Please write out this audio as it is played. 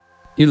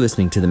You're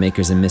listening to the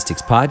Makers and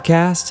Mystics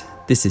podcast.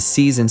 This is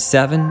Season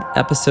 7,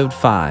 Episode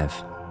 5,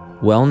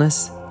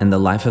 Wellness and the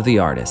Life of the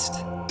Artist.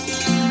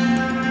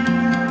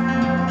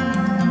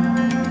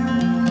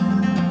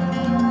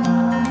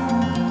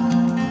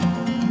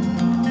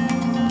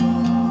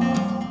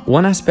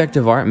 One aspect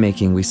of art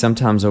making we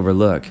sometimes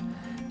overlook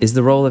is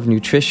the role of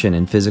nutrition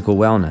in physical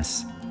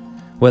wellness.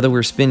 Whether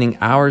we're spending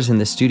hours in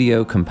the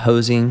studio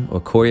composing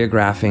or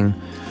choreographing,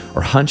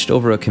 or hunched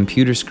over a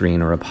computer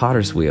screen or a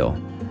potter's wheel,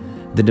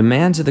 the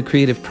demands of the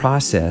creative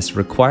process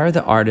require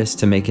the artist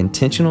to make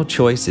intentional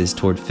choices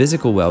toward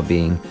physical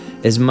well-being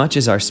as much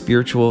as our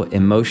spiritual,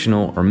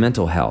 emotional, or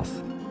mental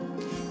health.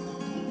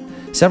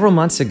 Several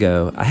months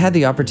ago, I had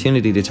the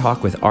opportunity to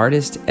talk with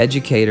artist,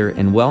 educator,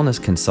 and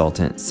wellness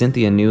consultant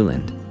Cynthia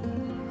Newland.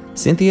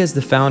 Cynthia is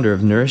the founder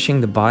of Nourishing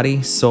the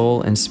Body,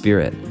 Soul, and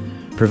Spirit,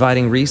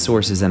 providing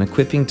resources and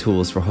equipping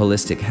tools for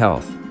holistic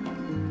health.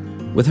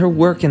 With her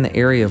work in the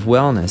area of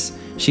wellness,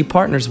 she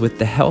partners with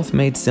the Health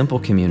Made Simple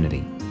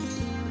community.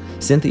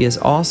 Cynthia is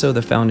also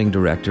the founding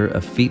director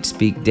of Feet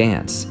Speak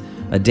Dance,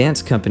 a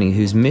dance company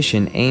whose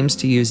mission aims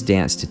to use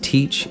dance to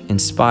teach,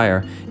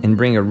 inspire, and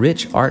bring a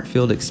rich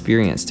art-filled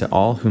experience to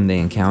all whom they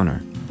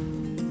encounter.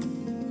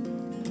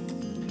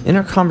 In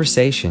our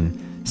conversation,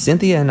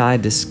 Cynthia and I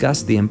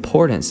discussed the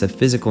importance of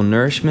physical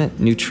nourishment,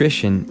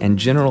 nutrition, and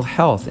general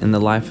health in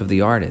the life of the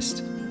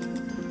artist.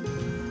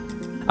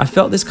 I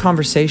felt this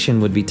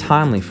conversation would be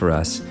timely for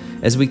us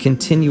as we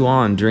continue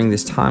on during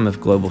this time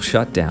of global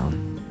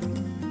shutdown.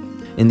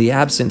 In the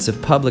absence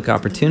of public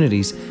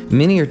opportunities,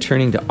 many are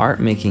turning to art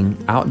making,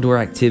 outdoor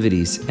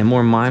activities, and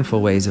more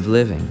mindful ways of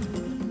living.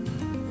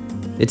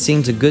 It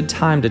seems a good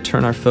time to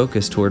turn our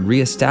focus toward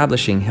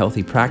reestablishing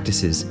healthy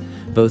practices,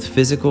 both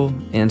physical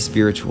and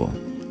spiritual.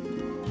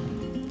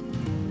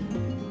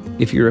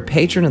 If you're a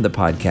patron of the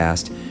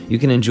podcast, you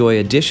can enjoy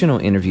additional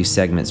interview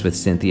segments with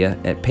Cynthia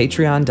at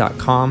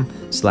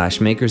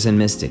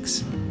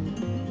patreon.com/makersandmystics.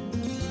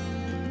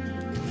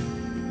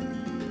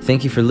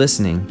 Thank you for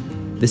listening.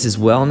 This is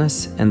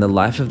Wellness and the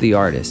Life of the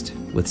Artist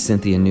with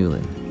Cynthia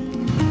Newland.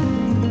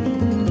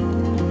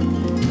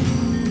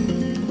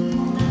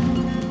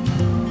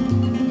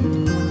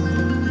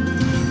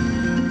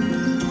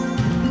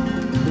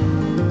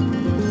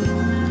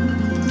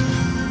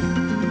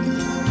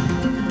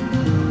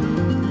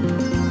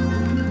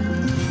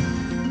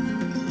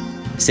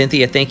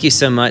 Cynthia, thank you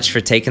so much for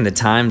taking the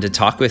time to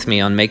talk with me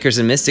on Makers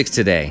and Mystics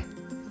today.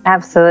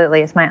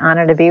 Absolutely. It's my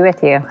honor to be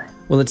with you.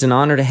 Well, it's an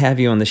honor to have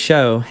you on the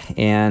show,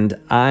 and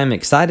I'm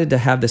excited to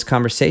have this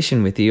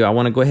conversation with you. I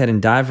want to go ahead and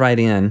dive right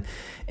in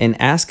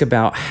and ask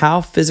about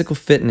how physical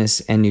fitness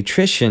and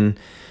nutrition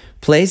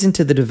plays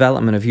into the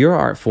development of your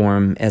art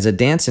form as a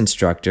dance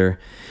instructor,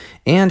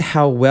 and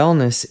how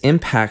wellness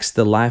impacts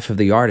the life of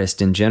the artist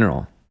in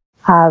general.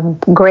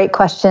 Great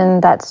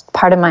question. That's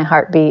part of my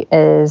heartbeat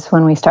is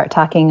when we start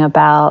talking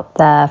about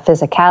the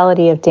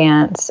physicality of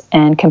dance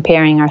and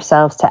comparing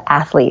ourselves to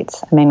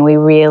athletes. I mean, we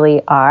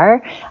really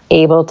are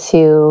able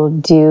to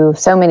do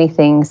so many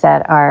things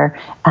that are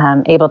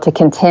able to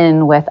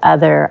contend with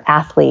other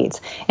athletes.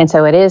 And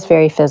so it is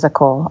very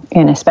physical,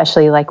 and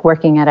especially like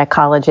working at a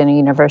college and a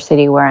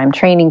university where I'm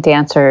training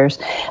dancers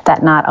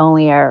that not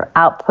only are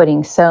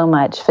outputting so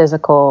much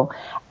physical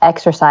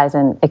exercise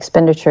and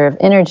expenditure of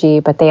energy,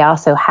 but they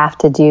also have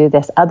to do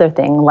this other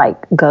thing like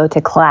go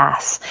to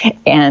class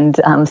and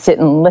sit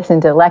and listen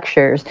to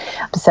lectures.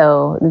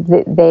 So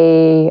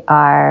they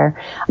are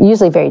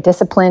usually very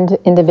disciplined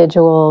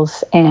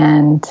individuals,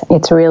 and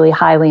it's really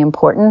highly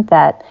important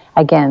that,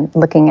 again,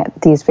 looking at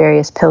these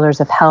various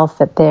pillars of health,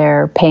 that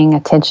they're paying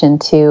attention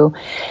to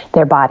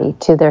their body,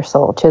 to their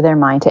soul, to their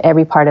mind, to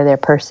every part of their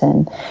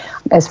person.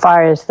 As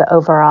far as the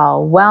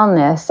overall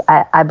wellness,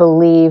 I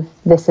believe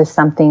this is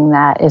something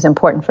that is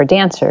important for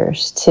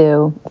dancers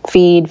to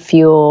feed,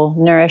 fuel,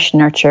 nourish,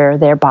 nurture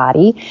their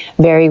body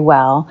very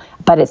well.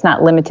 But it's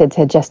not limited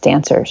to just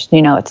dancers.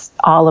 You know, it's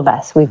all of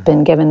us. We've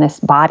been given this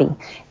body,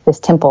 this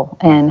temple,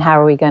 and how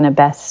are we going to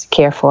best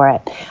care for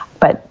it?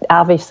 But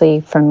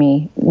obviously, for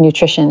me,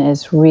 nutrition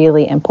is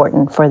really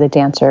important for the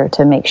dancer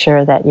to make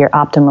sure that you're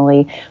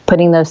optimally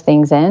putting those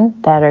things in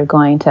that are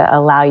going to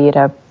allow you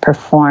to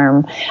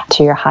perform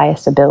to your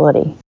highest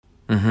ability.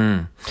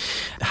 Mm-hmm.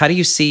 How do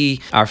you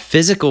see our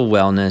physical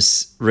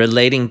wellness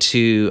relating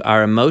to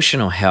our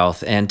emotional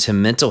health and to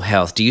mental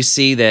health? Do you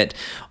see that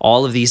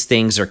all of these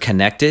things are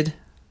connected?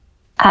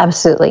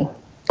 Absolutely.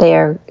 They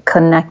are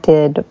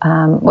connected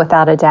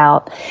without a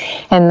doubt.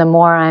 And the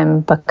more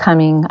I'm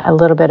becoming a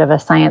little bit of a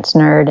science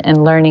nerd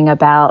and learning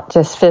about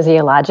just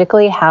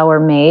physiologically how we're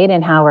made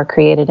and how we're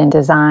created and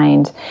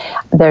designed,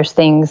 there's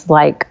things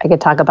like I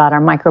could talk about our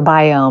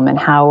microbiome and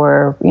how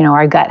we're,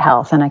 our gut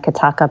health. And I could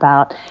talk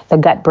about the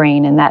gut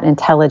brain and that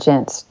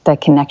intelligence, the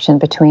connection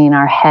between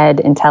our head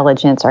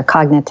intelligence, our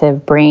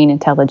cognitive brain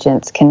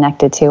intelligence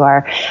connected to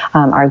our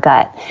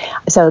gut.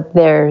 So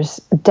there's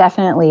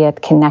definitely a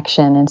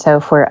connection. And so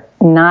if we're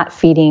not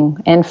feeding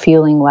and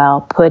fueling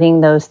well, putting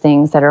those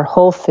things that are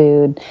whole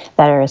food,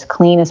 that are as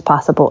clean as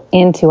possible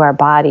into our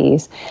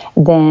bodies,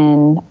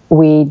 then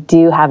we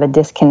do have a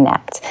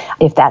disconnect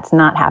if that's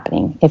not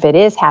happening. If it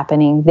is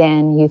happening,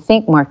 then you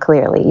think more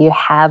clearly. You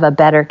have a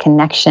better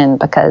connection,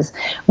 because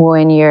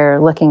when you're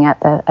looking at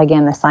the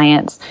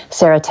science,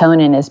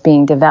 serotonin is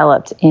being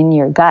developed in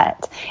your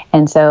gut.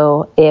 And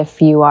so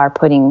if you are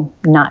putting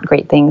not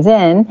great things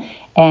in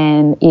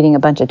and eating a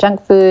bunch of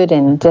junk food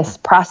and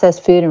just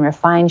processed food and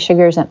refined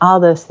sugars and all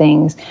those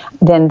things,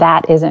 then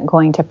that isn't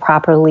going to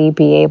properly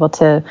be able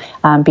to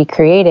be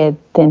created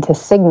then to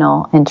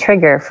signal and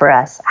trigger for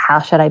us, how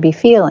should I be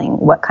feeling?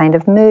 What kind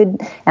of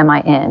mood am I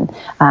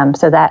in?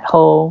 So that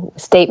whole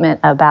statement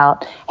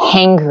about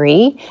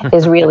hangry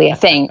is really a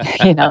thing.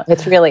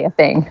 It's really a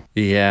thing.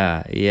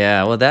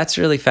 Yeah. Well, that's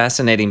really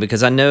fascinating,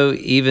 because I know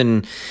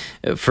even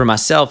for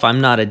myself, I'm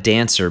not a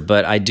dancer,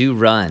 but I do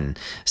run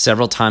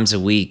several times a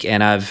week,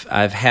 and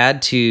I've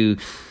had to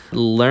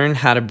learn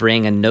how to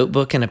bring a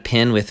notebook and a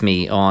pen with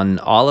me on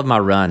all of my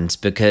runs,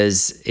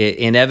 because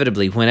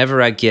inevitably,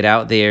 whenever I get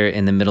out there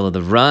in the middle of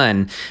the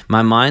run,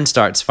 my mind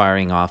starts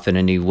firing off in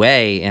a new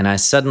way, and I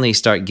suddenly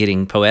start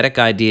getting poetic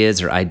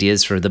ideas or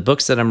ideas for the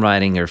books that I'm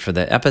writing or for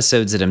the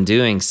episodes that I'm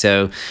doing.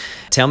 So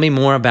tell me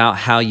more about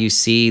how you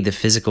see the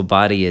physical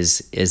body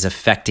is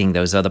affecting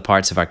those other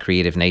parts of our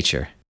creative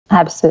nature.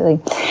 Absolutely.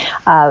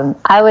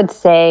 I would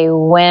say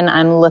when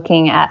I'm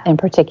looking at, in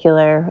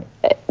particular,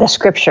 the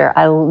scripture,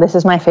 this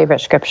is my favorite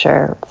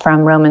scripture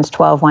from Romans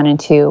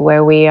 12:1-2,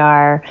 where we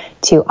are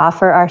to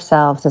offer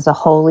ourselves as a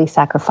holy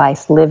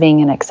sacrifice,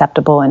 living and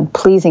acceptable and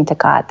pleasing to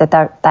God.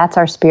 That's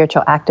our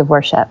spiritual act of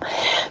worship.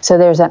 So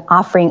there's an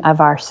offering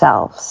of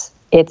ourselves.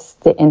 It's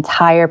the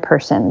entire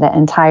person, the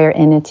entire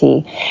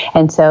entity.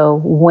 And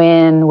so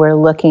when we're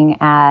looking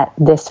at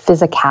this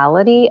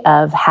physicality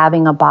of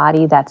having a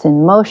body that's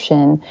in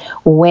motion,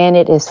 when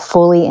it is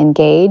fully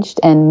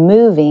engaged and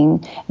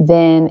moving,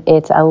 then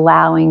it's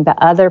allowing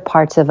the other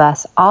parts of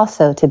us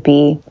also to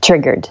be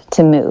triggered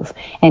to move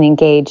and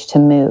engaged to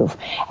move.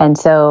 And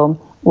so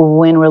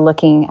when we're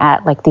looking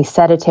at like these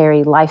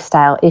sedentary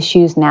lifestyle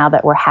issues now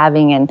that we're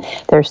having, and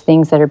there's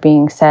things that are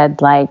being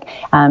said like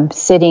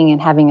sitting and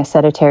having a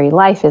sedentary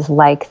life is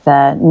like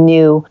the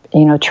new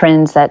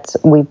trends that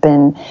we've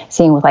been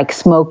seeing with like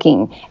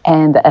smoking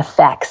and the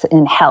effects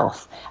in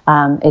health.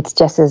 It's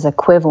just as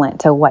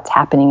equivalent to what's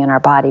happening in our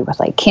body with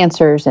like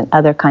cancers and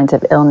other kinds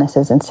of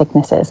illnesses and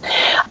sicknesses.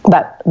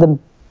 But the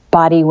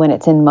body, when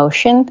it's in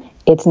motion,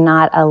 it's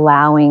not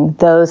allowing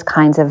those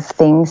kinds of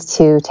things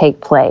to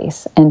take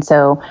place. And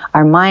so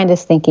our mind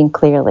is thinking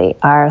clearly,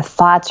 our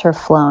thoughts are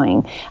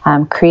flowing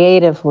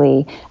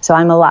creatively. So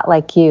I'm a lot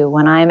like you.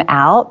 When I'm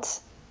out,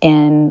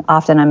 and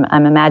often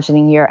I'm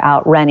imagining you're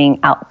out running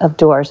out of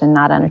doors and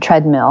not on a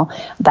treadmill,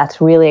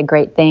 that's really a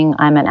great thing.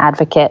 I'm an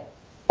advocate.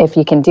 If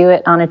you can do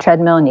it on a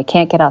treadmill and you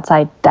can't get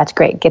outside, that's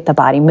great. Get the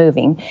body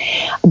moving.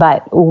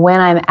 But when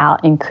I'm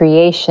out in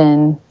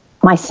creation,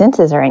 my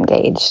senses are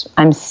engaged.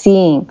 I'm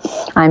seeing,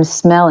 I'm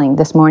smelling.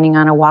 This morning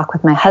on a walk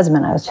with my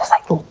husband, I was just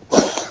like,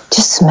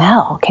 just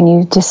smell. Can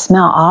you just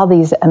smell all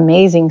these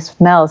amazing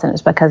smells? And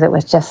it's because it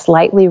was just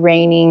slightly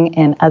raining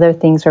and other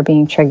things were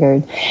being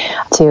triggered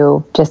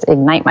to just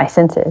ignite my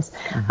senses.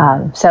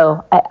 Mm-hmm.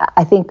 So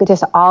I think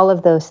just all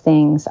of those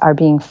things are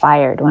being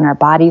fired. When our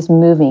body's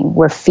moving,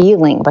 we're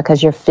feeling,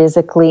 because you're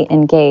physically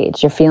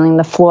engaged. You're feeling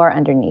the floor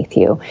underneath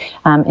you.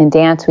 In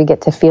dance, we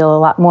get to feel a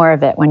lot more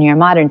of it when you're a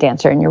modern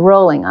dancer and you're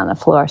rolling on the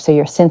floor. So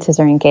your senses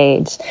are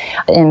engaged.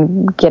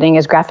 And getting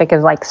as graphic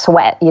as like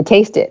sweat, you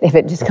taste it if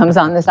it just comes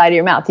on the side of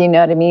your mouth. You know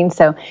what I mean?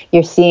 So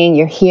you're seeing,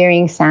 you're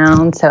hearing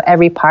sound. So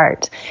every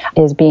part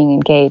is being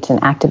engaged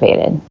and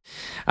activated.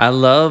 I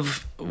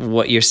love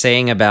what you're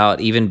saying about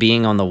even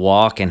being on the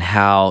walk and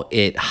how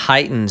it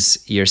heightens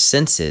your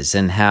senses,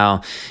 and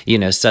how,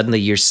 suddenly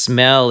your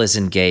smell is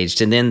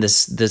engaged, and then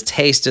the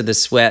taste of the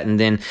sweat. And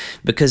then,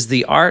 because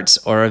the arts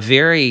are a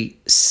very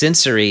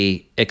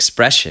sensory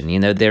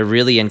expression, they're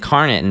really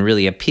incarnate and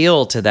really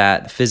appeal to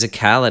that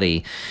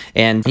physicality.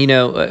 And,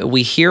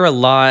 we hear a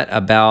lot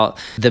about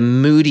the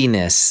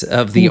moodiness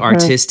of the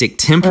artistic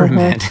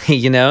temperament,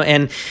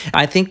 and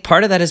I think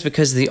part of that is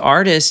because the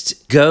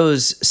artist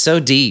goes so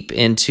deep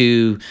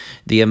into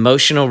the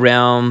emotional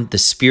realm, the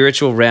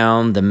spiritual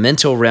realm, the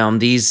mental realm,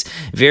 these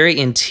very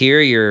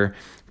interior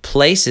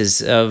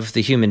places of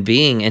the human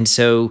being. And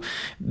so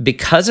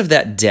because of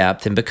that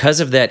depth and because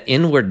of that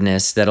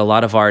inwardness that a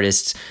lot of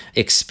artists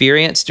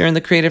experience during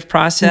the creative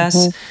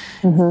process,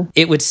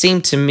 it would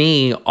seem to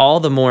me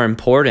all the more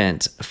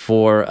important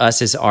for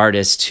us as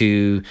artists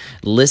to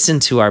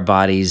listen to our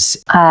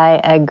bodies. I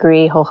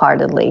agree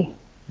wholeheartedly.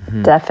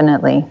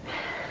 Definitely.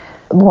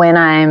 When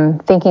I'm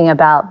thinking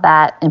about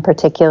that in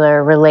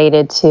particular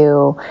related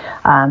to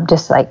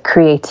just like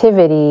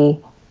creativity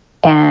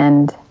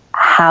and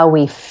how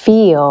we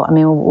feel, I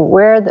mean,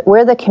 we're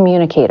the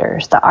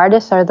communicators. The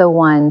artists are the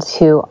ones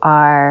who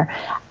are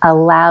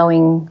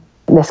allowing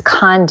this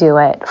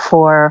conduit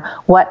for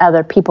what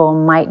other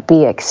people might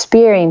be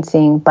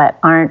experiencing, but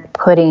aren't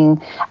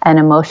putting an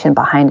emotion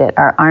behind it,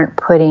 or aren't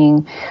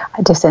putting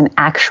just an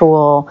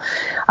actual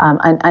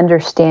an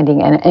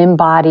understanding, an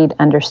embodied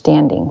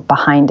understanding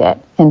behind it.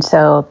 And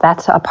so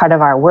that's a part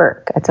of our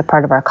work. It's a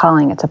part of our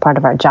calling. It's a part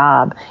of our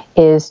job,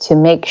 is to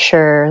make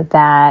sure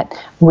that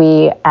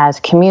we, as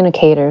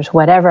communicators,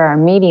 whatever our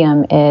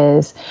medium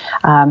is,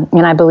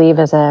 and I believe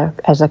as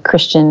a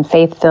Christian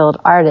faith-filled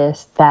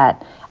artist,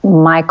 that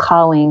my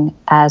calling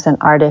as an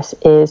artist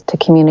is to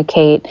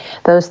communicate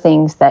those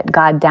things that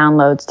God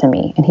downloads to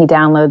me. And He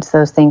downloads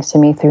those things to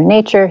me through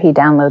nature. He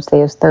downloads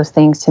those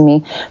things to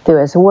me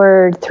through His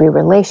Word, through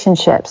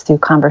relationships, through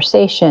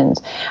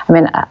conversations. I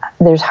mean,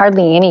 there's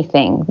hardly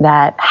anything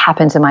that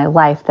happens in my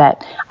life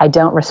that I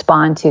don't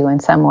respond to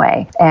in some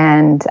way.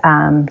 And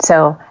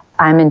so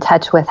I'm in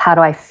touch with, how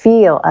do I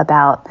feel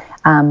about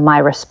my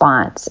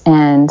response,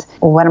 and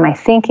what am I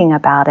thinking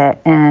about it?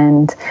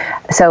 And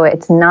so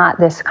it's not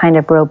this kind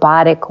of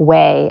robotic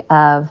way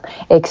of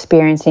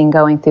experiencing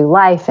going through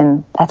life,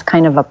 and that's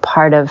kind of a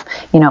part of,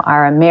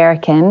 our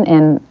American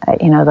and,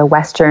 the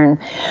Western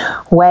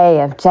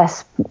way of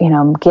just,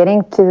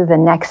 getting to the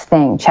next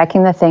thing,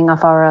 checking the thing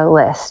off our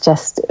list,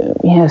 just,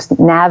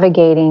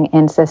 navigating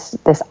in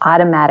this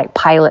automatic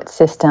pilot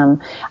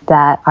system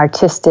that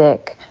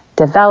artistic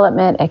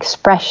development,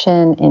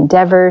 expression,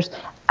 endeavors,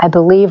 I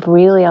believe,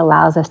 really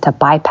allows us to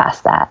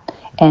bypass that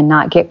and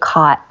not get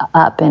caught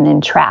up and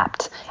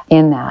entrapped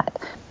in that.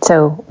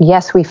 So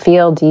yes, we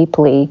feel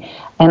deeply,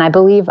 and I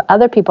believe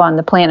other people on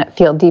the planet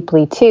feel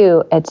deeply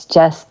too. It's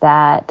just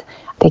that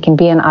they can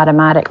be in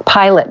automatic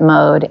pilot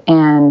mode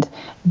and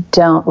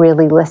don't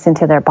really listen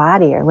to their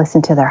body, or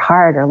listen to their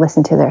heart, or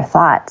listen to their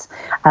thoughts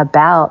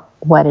about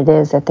what it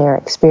is that they're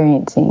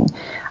experiencing.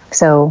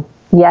 So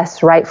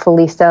yes,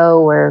 rightfully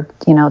so, we're,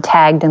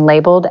 tagged and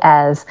labeled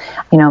as,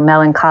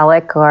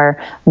 melancholic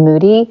or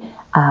moody.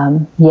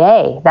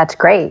 Yay, that's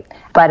great.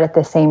 But at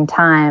the same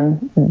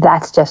time,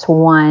 that's just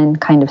one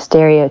kind of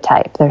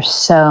stereotype. There's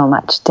so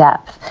much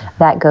depth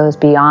that goes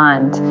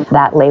beyond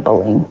that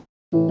labeling.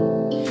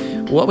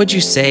 What would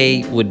you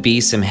say would be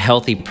some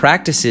healthy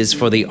practices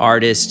for the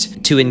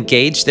artist to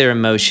engage their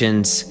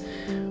emotions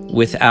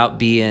without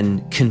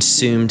being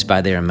consumed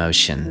by their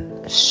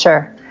emotion?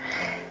 Sure.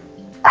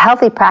 A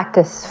healthy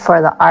practice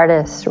for the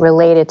artist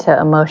related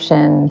to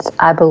emotions,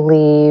 I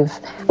believe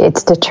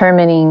it's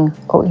determining,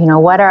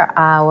 what are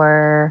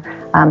our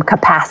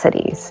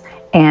capacities,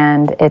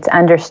 and it's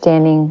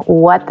understanding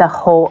what the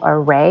whole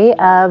array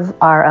of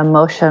our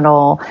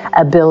emotional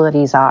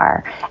abilities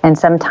are. And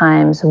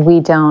sometimes we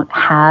don't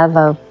have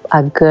a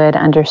good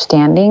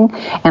understanding,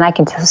 and I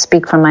can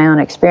speak from my own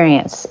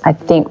experience. I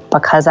think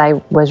because I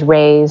was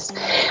raised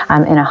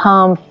in a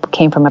home,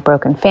 came from a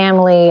broken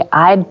family,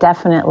 I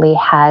definitely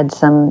had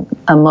some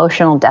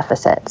emotional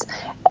deficits.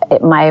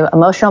 My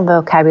emotional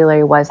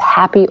vocabulary was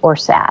happy or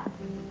sad.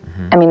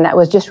 I mean, that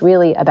was just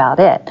really about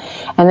it.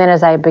 And then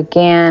as I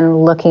began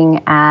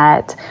looking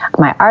at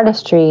my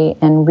artistry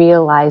and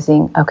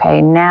realizing,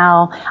 okay,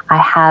 now I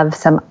have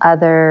some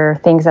other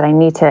things that I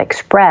need to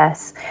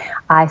express,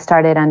 I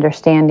started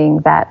understanding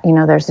that,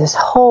 there's this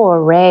whole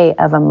array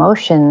of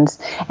emotions.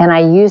 And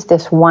I used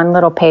this one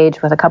little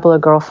page with a couple of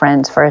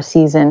girlfriends for a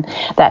season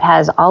that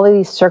has all of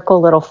these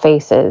circle little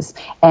faces,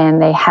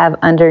 and they have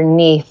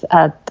underneath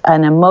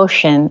an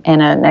emotion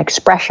and an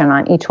expression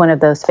on each one of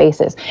those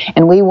faces.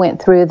 And we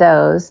went through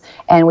those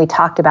and we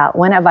talked about,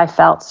 when have I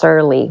felt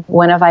surly?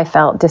 When have I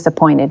felt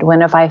disappointed?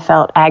 When have I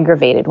felt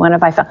aggravated? When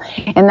have I felt...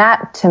 And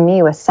that to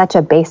me was such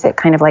a basic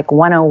kind of like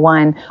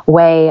 101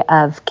 way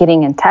of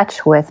getting in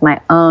touch with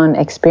my own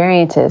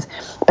experiences,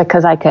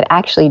 because I could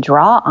actually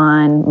draw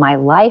on my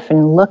life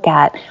and look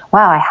at,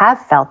 wow, I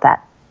have felt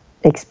that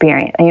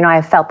experience.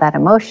 I felt that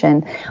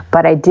emotion,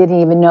 but I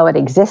didn't even know it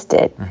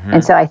existed.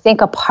 And so I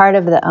think a part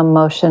of the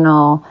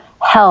emotional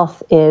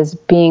health is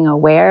being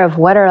aware of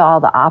what are all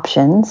the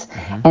options,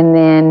 and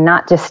then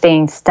not just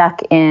staying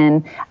stuck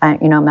in,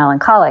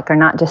 melancholic, or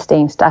not just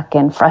staying stuck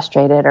in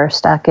frustrated, or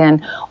stuck in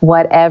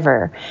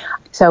whatever.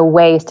 So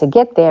ways to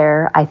get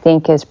there, I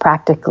think, is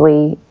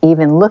practically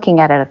even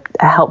looking at a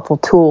helpful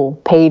tool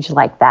page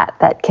like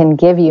that can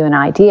give you an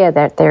idea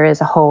that there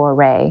is a whole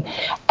array.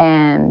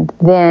 And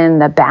then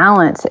the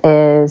balance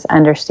is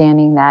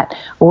understanding that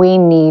we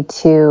need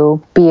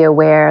to be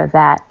aware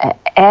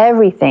that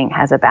everything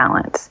has a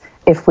balance.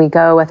 If we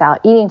go without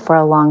eating for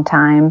a long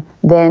time,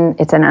 then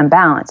it's an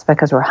imbalance,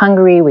 because we're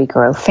hungry, we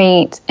grow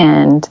faint,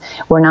 and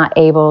we're not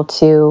able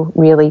to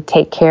really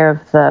take care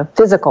of the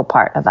physical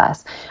part of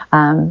us.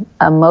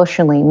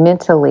 Emotionally,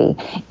 mentally,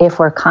 if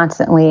we're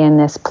constantly in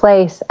this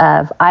place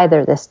of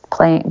either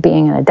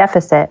being in a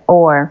deficit,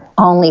 or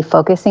only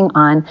focusing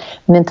on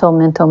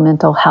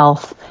mental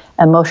health,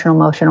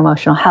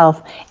 emotional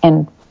health,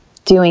 and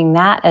doing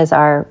that as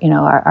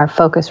our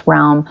focus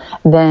realm,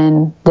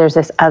 then there's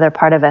this other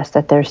part of us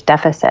that there's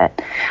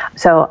deficit.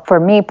 So for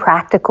me,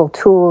 practical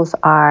tools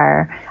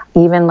are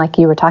even like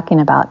you were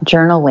talking about,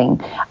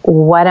 journaling.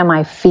 What am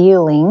I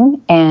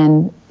feeling?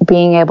 And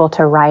being able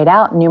to write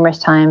out numerous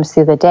times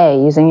through the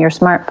day using your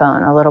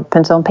smartphone, a little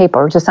pencil and paper,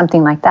 or just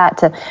something like that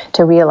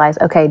to realize,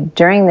 okay,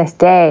 during this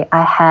day,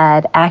 I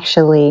had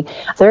actually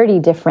 30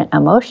 different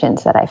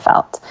emotions that I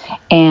felt.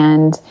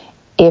 And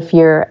if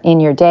you're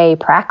in your day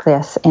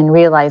practice and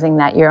realizing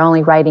that you're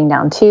only writing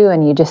down 2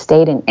 and you just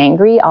stayed in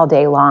angry all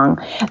day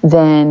long,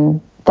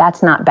 then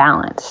that's not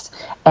balanced.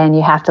 And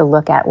you have to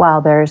look at,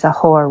 well, there's a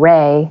whole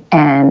array,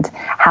 and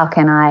how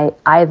can I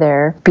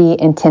either be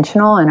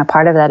intentional, and a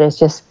part of that is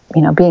just,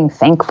 being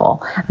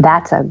thankful.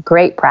 That's a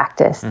great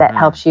practice that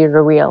helps you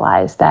to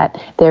realize that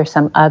there's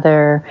some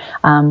other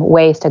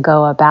ways to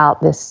go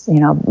about this,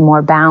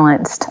 more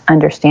balanced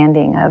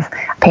understanding of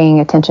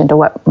paying attention to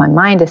what my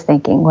mind is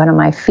thinking, what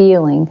am I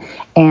feeling,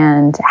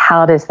 and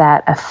how does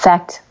that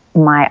affect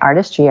my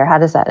artistry, or how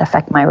does that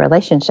affect my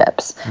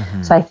relationships?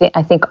 So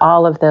I think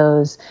all of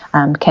those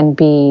can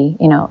be,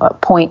 a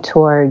point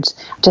towards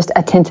just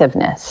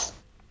attentiveness.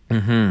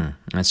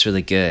 That's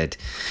really good.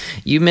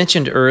 You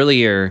mentioned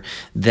earlier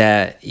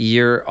that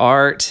your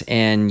art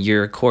and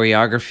your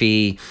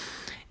choreography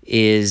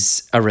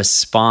is a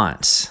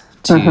response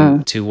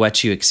to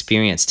what you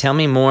experience. Tell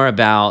me more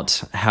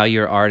about how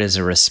your art is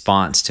a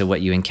response to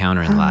what you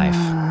encounter in life.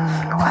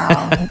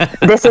 Wow.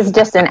 This is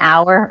just an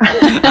hour.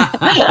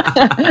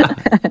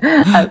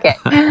 Okay.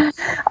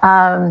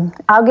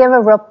 I'll give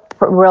a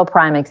real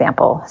prime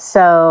example.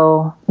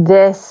 So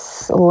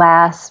this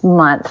last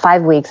month,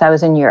 5 weeks, I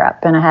was in Europe,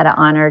 and I had an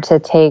honor to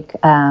take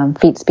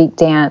Feet Speak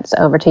Dance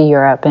over to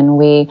Europe, and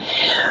we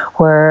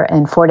were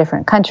in 4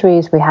 different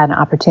countries. We had an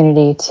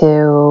opportunity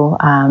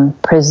to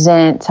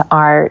present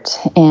art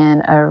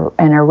in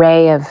an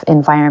array of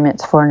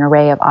environments for an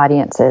array of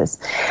audiences.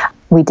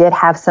 We did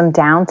have some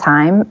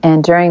downtime,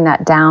 and during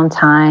that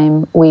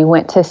downtime, we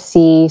went to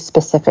see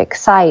specific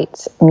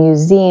sites,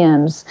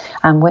 museums,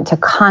 went to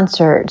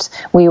concerts.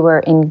 We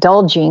were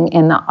indulging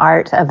in the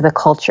art of the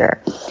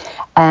culture.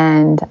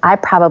 And I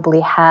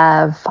probably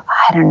have,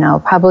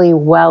 probably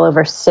well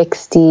over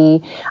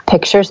 60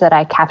 pictures that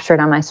I captured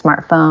on my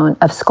smartphone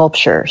of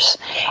sculptures.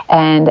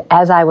 And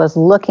as I was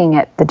looking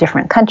at the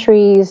different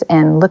countries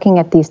and looking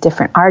at these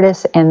different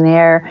artists and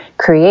their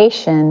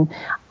creation,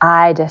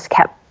 I just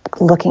kept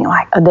looking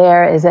like,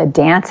 there is a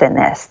dance in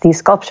this. These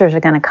sculptures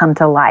are going to come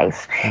to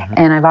life.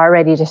 And I've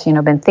already just,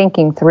 been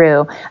thinking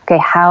through, okay,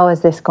 how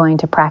is this going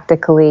to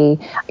practically,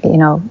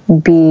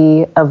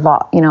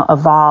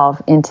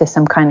 evolve into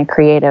some kind of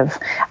creative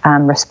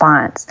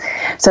response.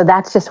 So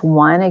that's just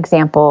one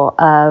example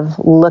of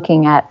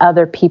looking at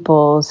other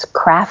people's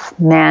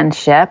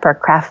craftsmanship or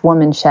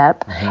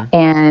craftwomanship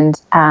and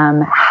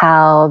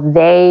how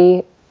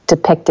they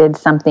depicted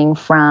something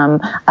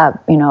from,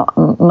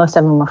 most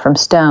of them were from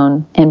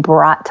stone and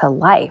brought to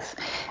life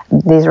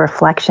these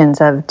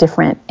reflections of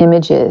different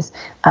images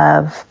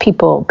of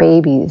people,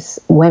 babies,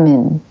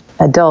 women,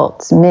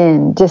 adults,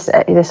 men, just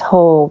this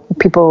whole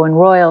people in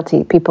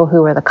royalty, people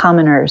who are the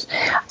commoners.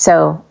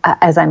 So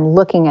as I'm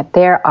looking at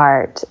their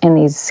art and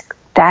these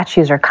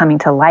statues are coming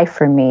to life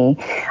for me,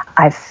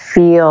 I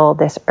feel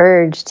this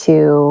urge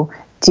to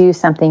do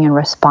something in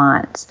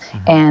response.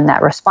 And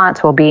that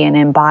response will be an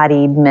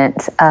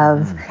embodiment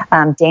of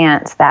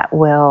dance that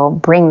will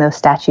bring those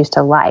statues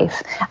to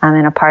life.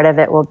 And a part of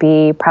it will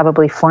be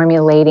probably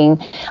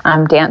formulating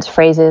dance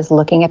phrases,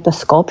 looking at the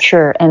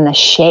sculpture and the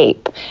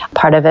shape.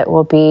 Part of it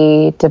will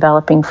be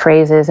developing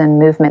phrases and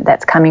movement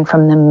that's coming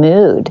from the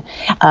mood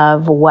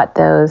of what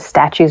those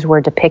statues were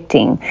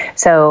depicting.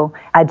 So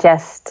I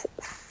just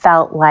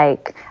felt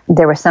like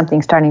there was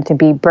something starting to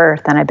be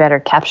birthed, and I better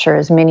capture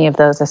as many of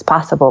those as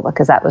possible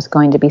because that was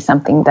going to be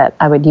something that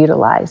I would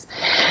utilize.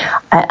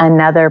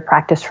 Another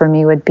practice for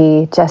me would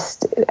be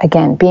just,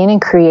 again, being in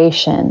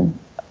creation.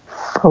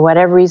 For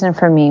whatever reason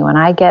for me, when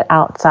I get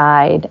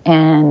outside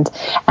and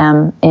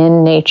am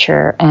in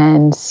nature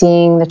and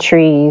seeing the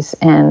trees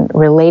and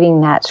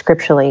relating that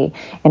scripturally,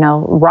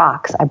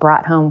 rocks. I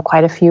brought home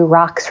quite a few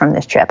rocks from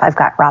this trip. I've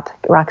got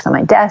rocks on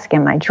my desk,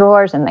 in my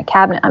drawers, in the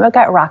cabinet. I've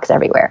got rocks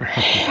everywhere.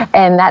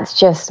 And that's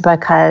just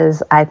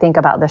because I think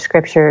about the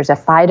scriptures.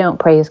 If I don't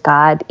praise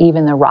God,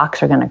 even the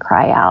rocks are going to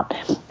cry out.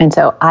 And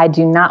so I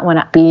do not want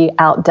to be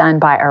outdone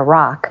by a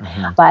rock,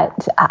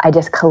 but I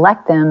just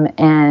collect them,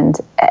 and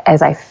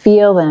as I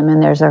feel them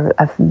and there's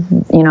a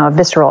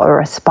visceral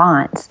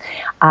response,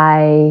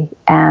 I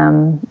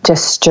am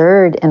just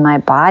stirred in my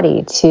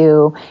body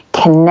to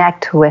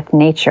connect with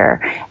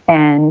nature.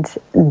 And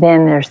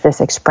then there's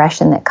this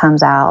expression that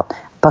comes out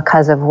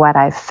because of what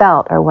I've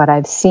felt or what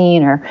I've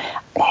seen, or,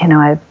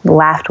 I've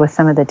laughed with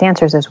some of the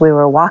dancers as we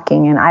were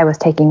walking, and I was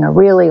taking a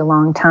really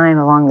long time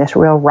along this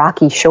real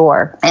rocky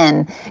shore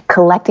and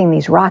collecting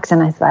these rocks.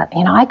 And I thought,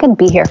 I could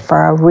be here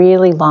for a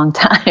really long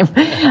time.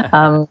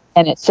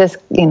 And it's just,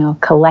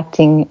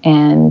 collecting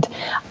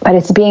but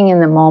it's being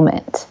in the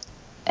moment.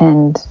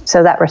 And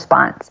so that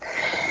response.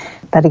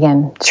 But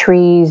again,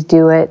 trees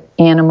do it,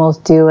 animals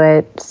do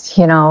it,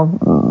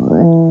 spring,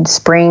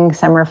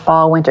 summer,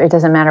 fall, winter, it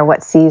doesn't matter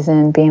what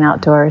season, being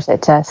outdoors,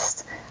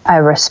 I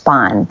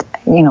respond.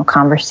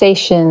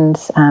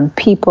 Conversations,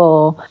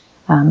 people.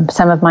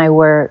 Some of my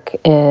work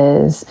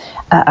is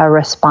a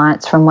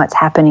response from what's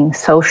happening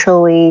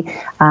socially,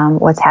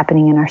 what's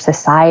happening in our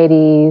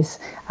societies,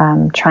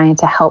 trying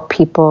to help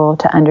people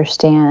to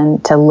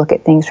understand, to look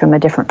at things from a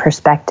different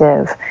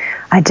perspective.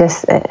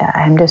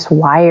 I'm just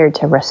wired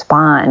to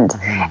respond.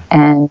 Mm-hmm.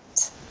 And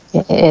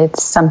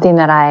it's something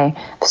that I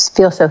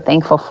feel so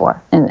thankful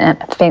for and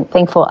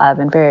thankful of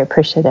and very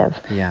appreciative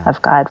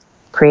of God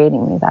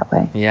creating me that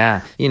way.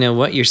 Yeah.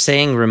 What you're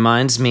saying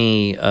reminds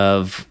me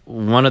of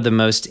one of the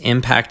most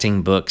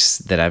impacting books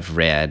that I've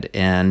read.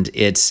 And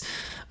it's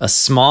a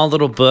small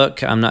little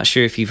book. I'm not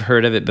sure if you've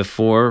heard of it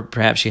before.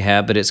 Perhaps you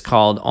have, but it's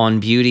called On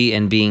Beauty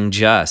and Being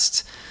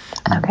Just.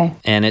 Okay.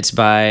 And it's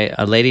by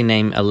a lady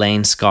named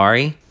Elaine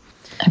Scarry.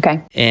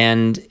 Okay.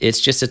 And it's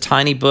just a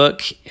tiny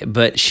book,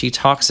 but she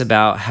talks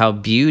about how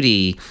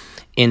beauty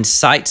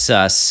incites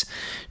us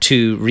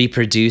to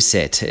reproduce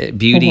it.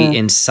 Beauty mm-hmm.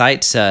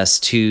 incites us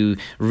to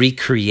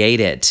recreate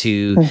it,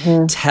 to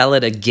mm-hmm. tell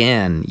it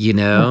again,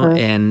 Mm-hmm.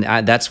 And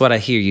that's what I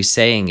hear you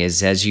saying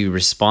is as you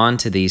respond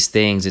to these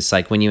things, it's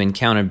like when you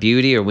encounter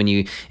beauty or when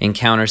you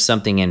encounter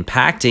something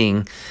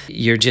impacting,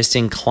 you're just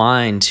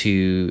inclined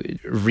to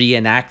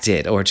reenact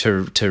it or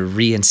to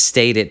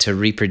reinstate it, to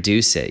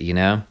reproduce it,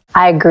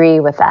 I agree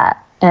with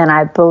that. And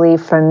I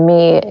believe for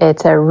me,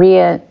 it's a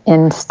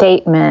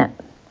reinstatement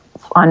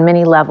on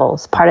many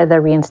levels. Part of the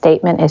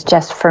reinstatement is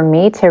just for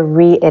me to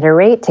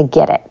reiterate, to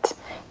get it,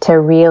 to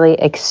really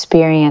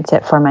experience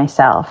it for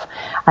myself.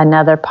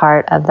 Another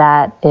part of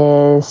that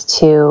is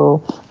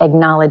to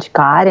acknowledge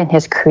God and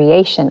His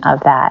creation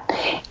of that,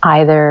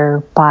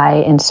 either by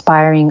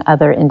inspiring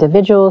other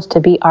individuals to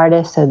be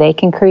artists so they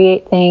can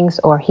create things,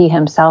 or He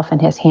Himself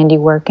and His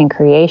handiwork and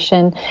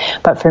creation.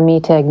 But for me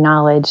to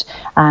acknowledge,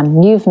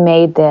 you've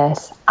made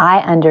this. I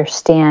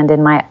understand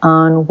in my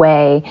own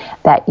way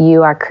that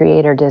you are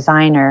creator,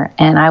 designer,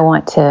 and I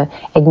want to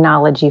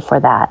acknowledge you for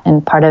that.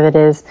 And part of it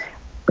is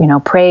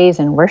praise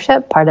and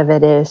worship. Part of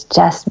it is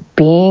just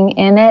being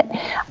in it.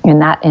 And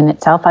that in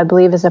itself, I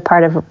believe, is a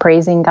part of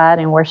praising God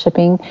and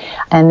worshiping.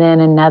 And then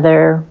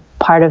another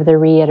part of the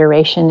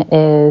reiteration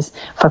is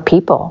for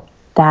people,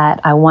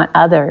 that I want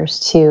others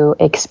to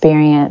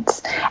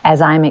experience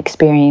as I'm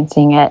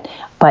experiencing it,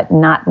 but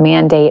not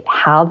mandate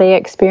how they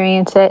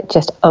experience it,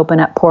 just open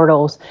up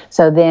portals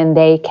so then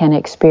they can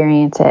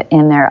experience it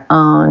in their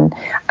own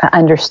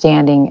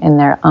understanding, in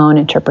their own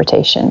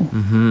interpretation.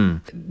 Mm-hmm.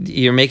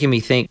 You're making me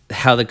think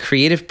how the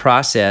creative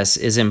process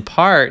is in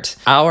part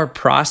our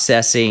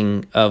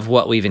processing of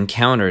what we've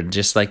encountered.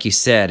 Just like you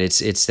said,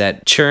 it's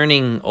that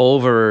churning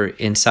over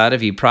inside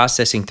of you,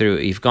 processing through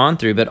what you've gone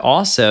through, but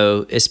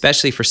also,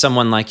 especially for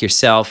someone like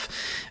yourself,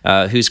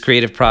 whose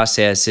creative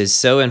process is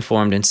so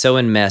informed and so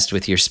enmeshed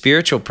with your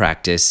spiritual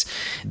practice,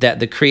 that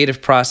the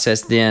creative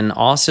process then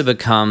also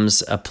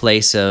becomes a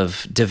place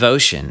of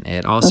devotion.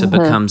 It also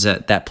mm-hmm. becomes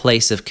that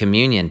place of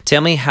communion.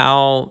 Tell me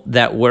how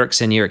that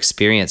works in your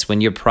experience when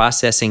you're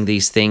processing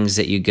these things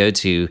that you go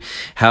to.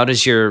 How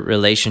does your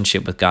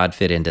relationship with God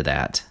fit into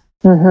that?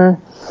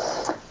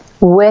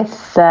 Mm-hmm.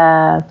 With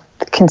the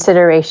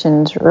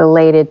considerations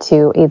related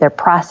to either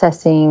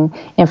processing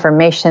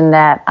information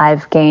that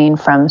I've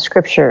gained from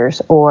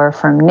scriptures or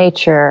from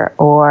nature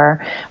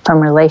or from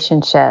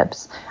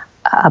relationships,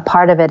 a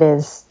part of it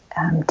is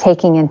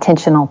taking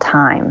intentional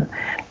time.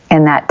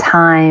 And that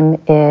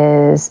time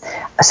is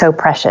so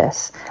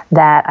precious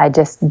that I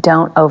just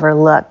don't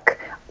overlook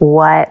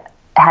what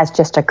has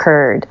just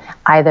occurred,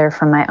 either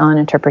from my own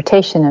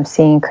interpretation of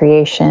seeing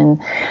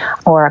creation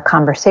or a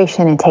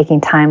conversation and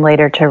taking time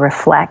later to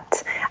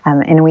reflect.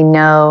 And we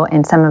know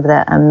in some of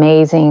the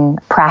amazing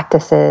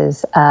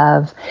practices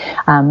of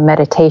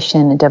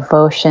meditation and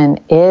devotion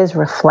is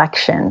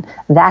reflection.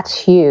 That's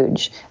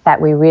huge,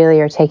 that we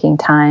really are taking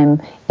time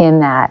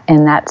in that.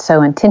 And that's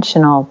so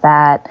intentional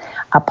that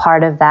a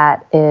part of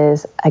that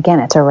is, again,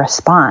 it's a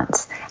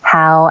response.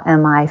 How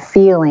am I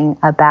feeling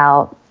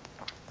about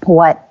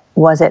what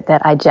was it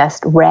that I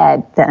just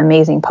read, the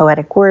amazing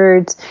poetic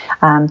words,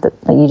 that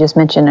you just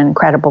mentioned, an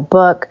incredible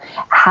book.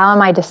 How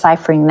am I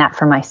deciphering that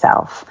for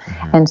myself?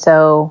 Mm-hmm. And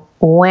so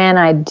when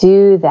I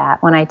do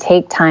that, when I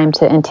take time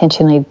to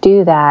intentionally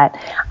do that,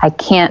 I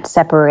can't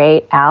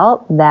separate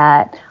out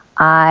that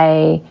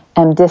I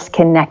am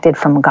disconnected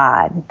from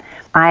God.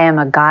 I am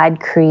a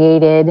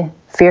God-created,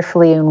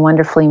 fearfully and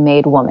wonderfully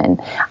made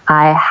woman.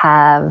 I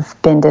have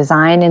been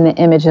designed in the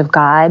image of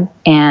God,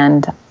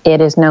 and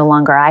it is no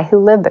longer I who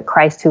live, but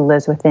Christ who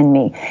lives within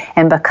me.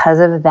 And because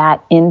of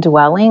that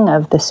indwelling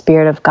of the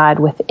Spirit of God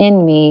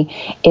within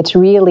me, it's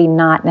really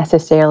not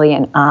necessarily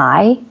an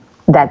I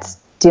that's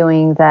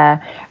doing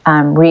the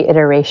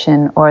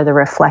reiteration or the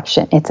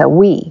reflection. It's a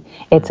we.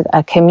 It's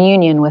a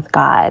communion with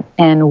God.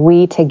 And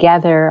we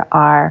together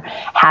are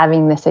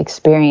having this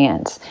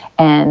experience.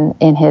 And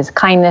in His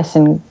kindness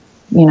and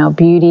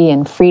beauty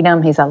and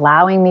freedom, He's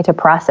allowing me to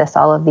process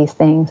all of these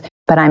things.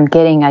 but I'm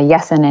getting a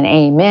yes and an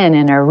amen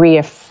and a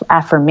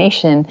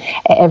reaffirmation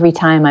every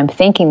time I'm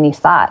thinking these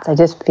thoughts. I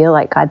just feel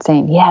like God's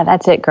saying, yeah,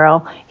 that's it,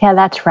 girl. Yeah,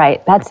 that's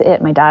right. That's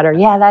it, my daughter.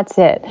 Yeah, that's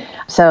it.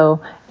 So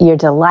you're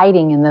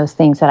delighting in those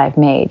things that I've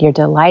made. You're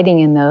delighting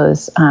in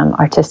those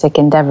artistic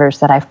endeavors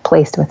that I've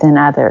placed within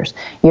others.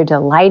 You're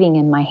delighting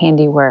in my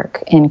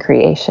handiwork in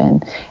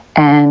creation.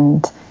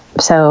 And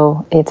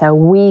so it's a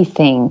we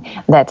thing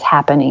that's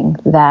happening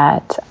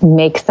that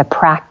makes the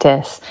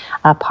practice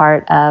a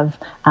part of,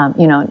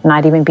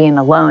 not even being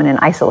alone and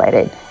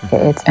isolated.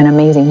 It's an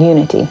amazing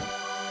unity.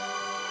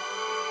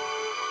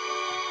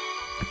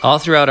 All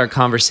throughout our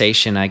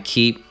conversation, I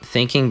keep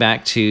thinking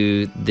back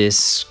to this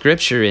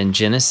scripture in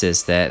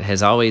Genesis that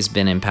has always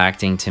been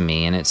impacting to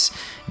me, and it's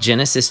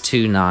Genesis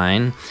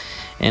 2:9,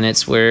 and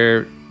it's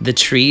where the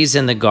trees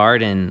in the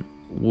garden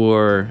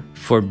were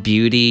for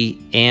beauty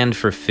and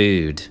for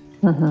food.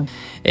 Mm-hmm.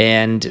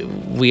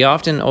 And we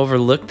often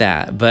overlook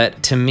that,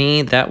 but to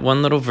me, that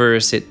one little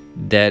verse,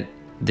 that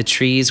the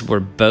trees were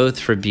both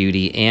for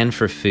beauty and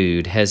for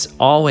food, has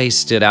always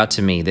stood out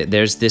to me, that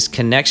there's this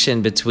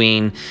connection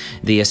between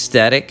the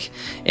aesthetic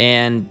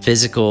and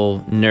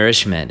physical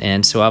nourishment.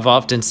 And so I've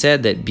often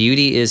said that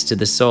beauty is to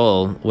the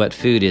soul what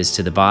food is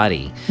to the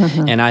body.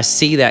 Mm-hmm. And I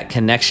see that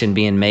connection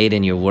being made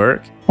in your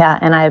work. Yeah,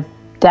 and I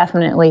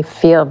definitely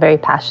feel very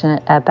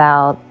passionate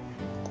about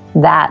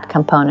that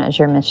component, as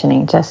you're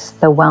mentioning, just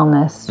the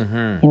wellness.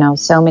 Mm-hmm.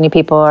 So many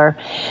people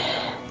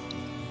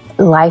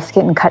life's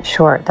getting cut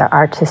short. Their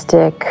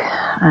artistic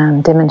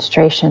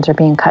demonstrations are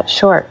being cut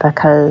short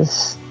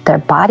because their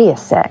body is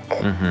sick.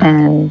 Mm-hmm.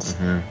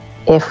 And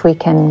if we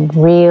can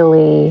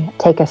really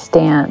take a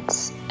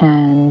stance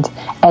and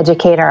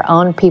educate our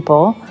own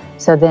people,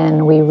 so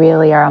then we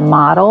really are a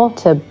model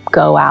to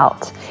go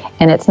out.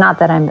 And it's not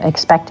that I'm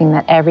expecting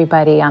that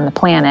everybody on the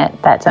planet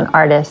that's an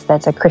artist,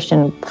 that's a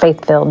Christian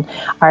faith-filled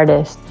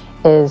artist,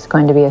 is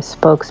going to be a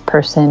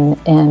spokesperson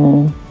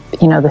in,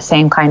 the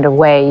same kind of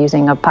way,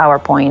 using a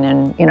PowerPoint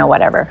and,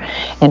 whatever,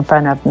 in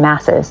front of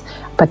masses.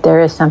 But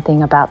there is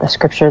something about the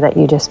scripture that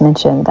you just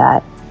mentioned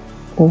that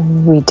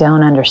we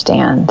don't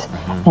understand.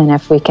 Mm-hmm. And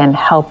if we can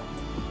help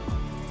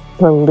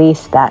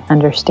release that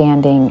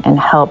understanding and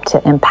help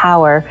to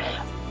empower,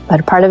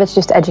 but part of it's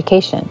just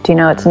education.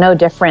 It's no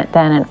different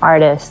than an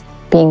artist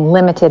being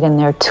limited in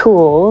their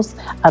tools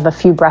of a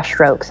few brush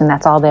strokes, and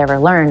that's all they ever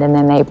learned. And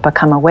then they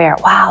become aware,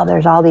 wow,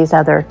 there's all these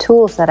other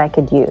tools that I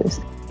could use.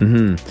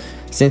 Mm-hmm.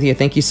 Cynthia,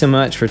 thank you so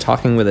much for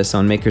talking with us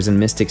on Makers and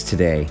Mystics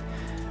today.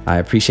 I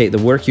appreciate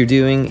the work you're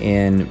doing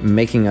in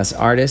making us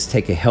artists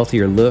take a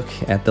healthier look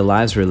at the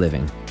lives we're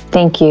living.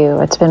 Thank you.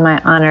 It's been my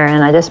honor,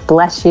 and I just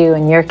bless you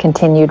and your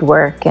continued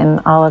work and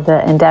all of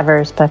the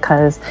endeavors,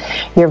 because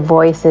your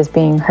voice is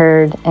being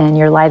heard and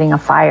you're lighting a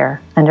fire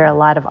under a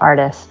lot of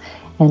artists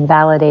and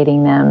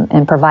validating them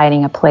and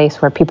providing a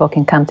place where people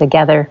can come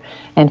together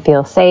and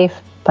feel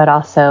safe, but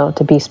also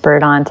to be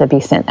spurred on to be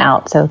sent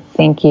out. So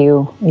thank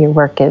you. Your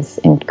work is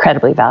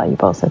incredibly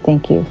valuable. So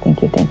thank you,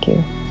 thank you, thank you.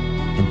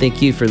 And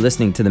thank you for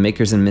listening to the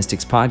Makers and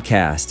Mystics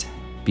podcast.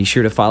 Be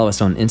sure to follow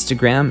us on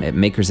Instagram at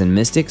Makers and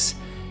Mystics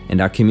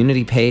and our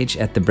community page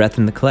at The Breath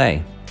in the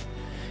Clay.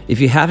 If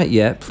you haven't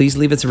yet, please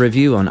leave us a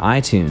review on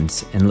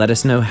iTunes and let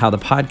us know how the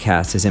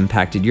podcast has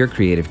impacted your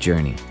creative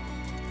journey.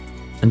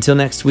 Until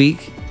next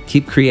week,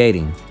 keep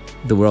creating.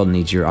 The world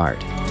needs your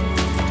art.